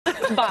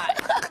by.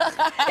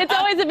 It's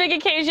always a big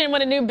occasion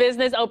when a new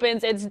business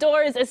opens its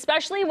doors,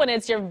 especially when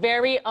it's your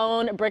very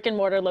own brick and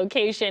mortar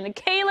location.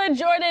 Cayla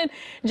Jordan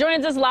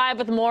joins us live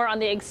with more on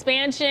the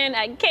expansion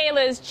at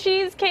Cayla's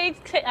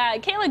Cheesecakes.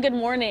 Cayla, good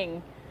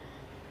morning.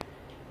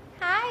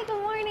 Hi,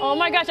 good morning. Oh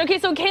my gosh. Okay,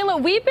 so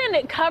Cayla, we've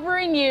been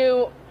covering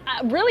you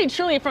really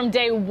truly from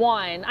day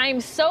one.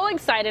 I'm so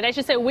excited. I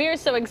should say we are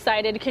so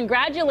excited.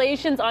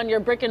 Congratulations on your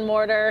brick and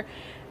mortar.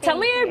 Tell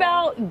me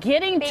about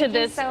getting to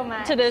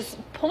this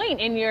point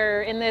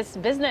in this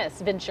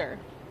business venture.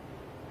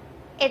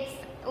 It's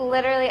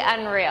literally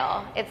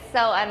unreal. It's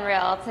so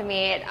unreal to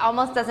me. It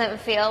almost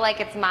doesn't feel like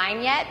it's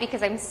mine yet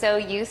because I'm so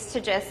used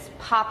to just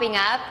popping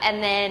up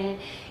and then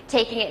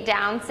taking it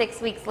down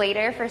 6 weeks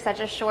later for such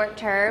a short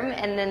term,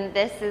 and then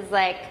this is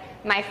like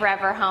my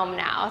forever home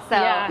now. So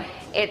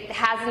it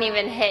hasn't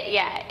even hit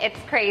yet. It's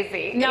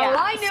crazy. No,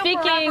 I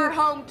knew forever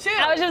home too.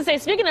 I was going to say,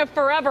 speaking of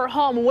forever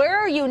home, where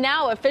are you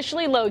now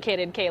officially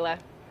located, Cayla?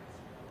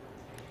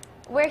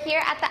 We're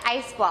here at the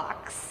Ice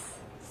Blocks.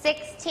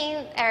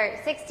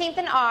 16th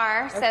and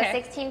R, so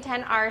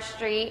 1610 R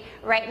Street,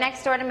 right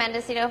next door to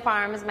Mendocino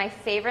Farms, my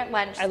favorite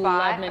lunch spot. I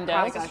love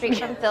Mendocino. Across the street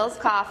from Phil's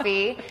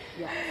Coffee.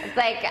 It's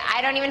like,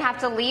 I don't even have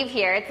to leave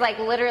here. It's like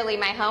literally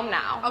my home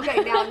now.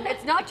 Okay, now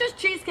it's not just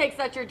cheesecakes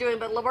that you're doing,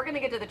 but we're going to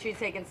get to the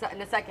cheesecake in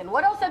a second.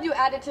 What else have you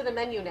added to the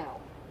menu now?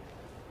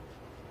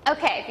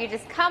 Okay, if you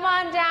just come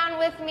on down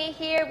with me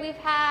here,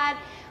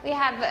 we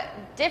have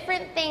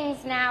different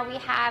things now. We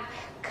have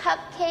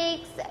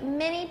cupcakes,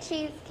 mini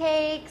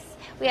cheesecakes.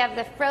 We have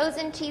the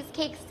frozen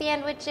cheesecake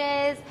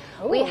sandwiches.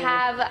 Ooh. We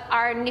have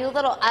our new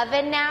little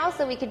oven now,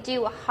 so we could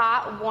do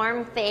hot,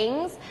 warm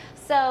things.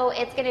 So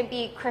it's going to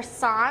be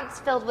croissants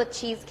filled with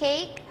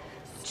cheesecake,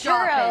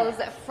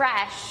 churros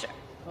fresh,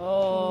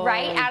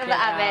 right out of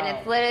the oven.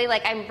 It's literally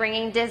like I'm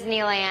bringing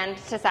Disneyland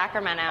to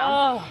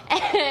Sacramento.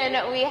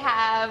 And we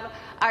have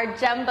our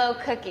jumbo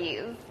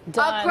cookies.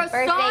 A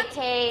croissant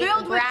cake,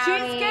 filled with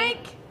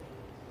cheesecake?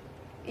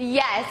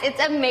 Yes,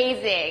 it's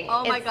amazing.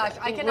 Oh my gosh,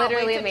 I cannot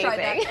wait to try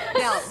that.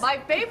 Now, my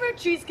favorite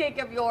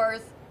cheesecake of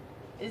yours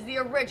is the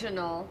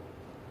original,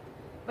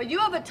 but you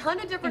have a ton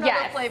of different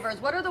other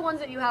flavors. What are the ones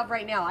that you have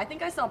right now? I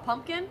think I saw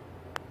pumpkin.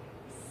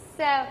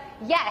 So,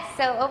 yes,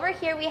 so over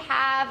here we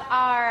have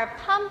our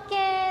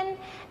pumpkin,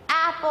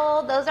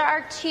 apple. Those are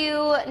our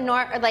two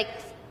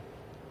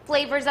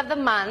flavors of the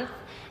month.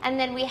 And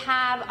then we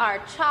have our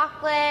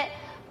chocolate,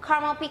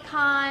 caramel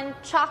pecan,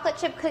 chocolate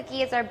chip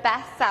cookie is our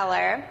best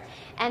seller.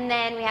 And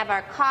then we have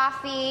our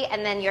coffee,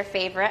 and then your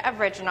favorite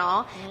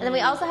original. And then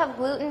we also have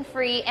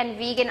gluten-free and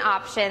vegan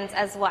options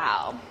as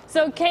well.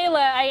 So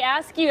Cayla, I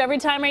ask you every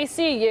time I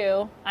see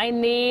you, I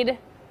need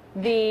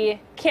the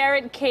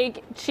carrot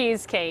cake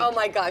cheesecake. Oh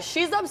my gosh,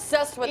 she's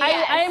obsessed with it.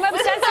 I am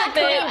obsessed with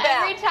it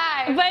every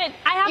time. But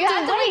I have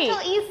to wait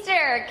till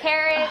Easter.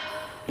 Carrots,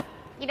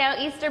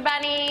 Easter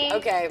bunny.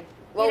 Okay.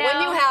 Well,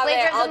 when you have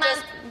it,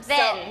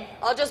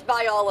 I'll just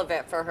buy all of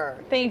it for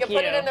her. Thank you.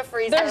 You can put it in the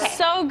freezer. They're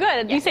so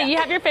good. You say you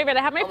have your favorite.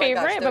 I have my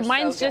favorite, but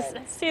mine's just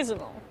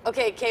seasonal.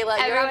 Okay, Cayla,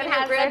 everyone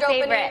has their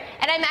favorite,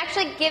 and I'm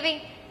actually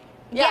giving.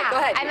 Go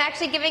ahead. I'm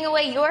actually giving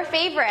away your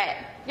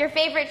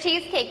favorite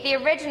cheesecake, the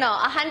original,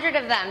 100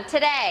 of them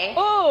today.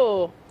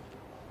 Oh.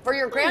 For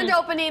your grand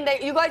opening,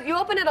 you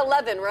open at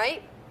 11,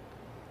 right?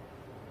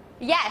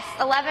 Yes,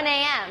 11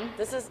 a.m.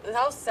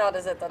 How sad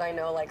is it that I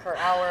know her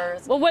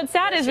hours? Well, what's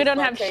sad is we don't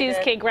have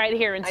cheesecake right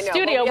here in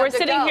studio. We're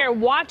sitting here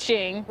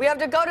watching. We have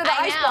to go to the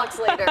Ice Box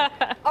later.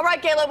 All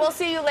right, Cayla, we'll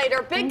see you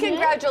later. Big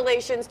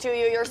congratulations to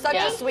you. You're such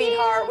a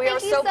sweetheart. We are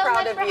so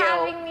proud of you. Thank you so much for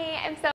having me. I'm so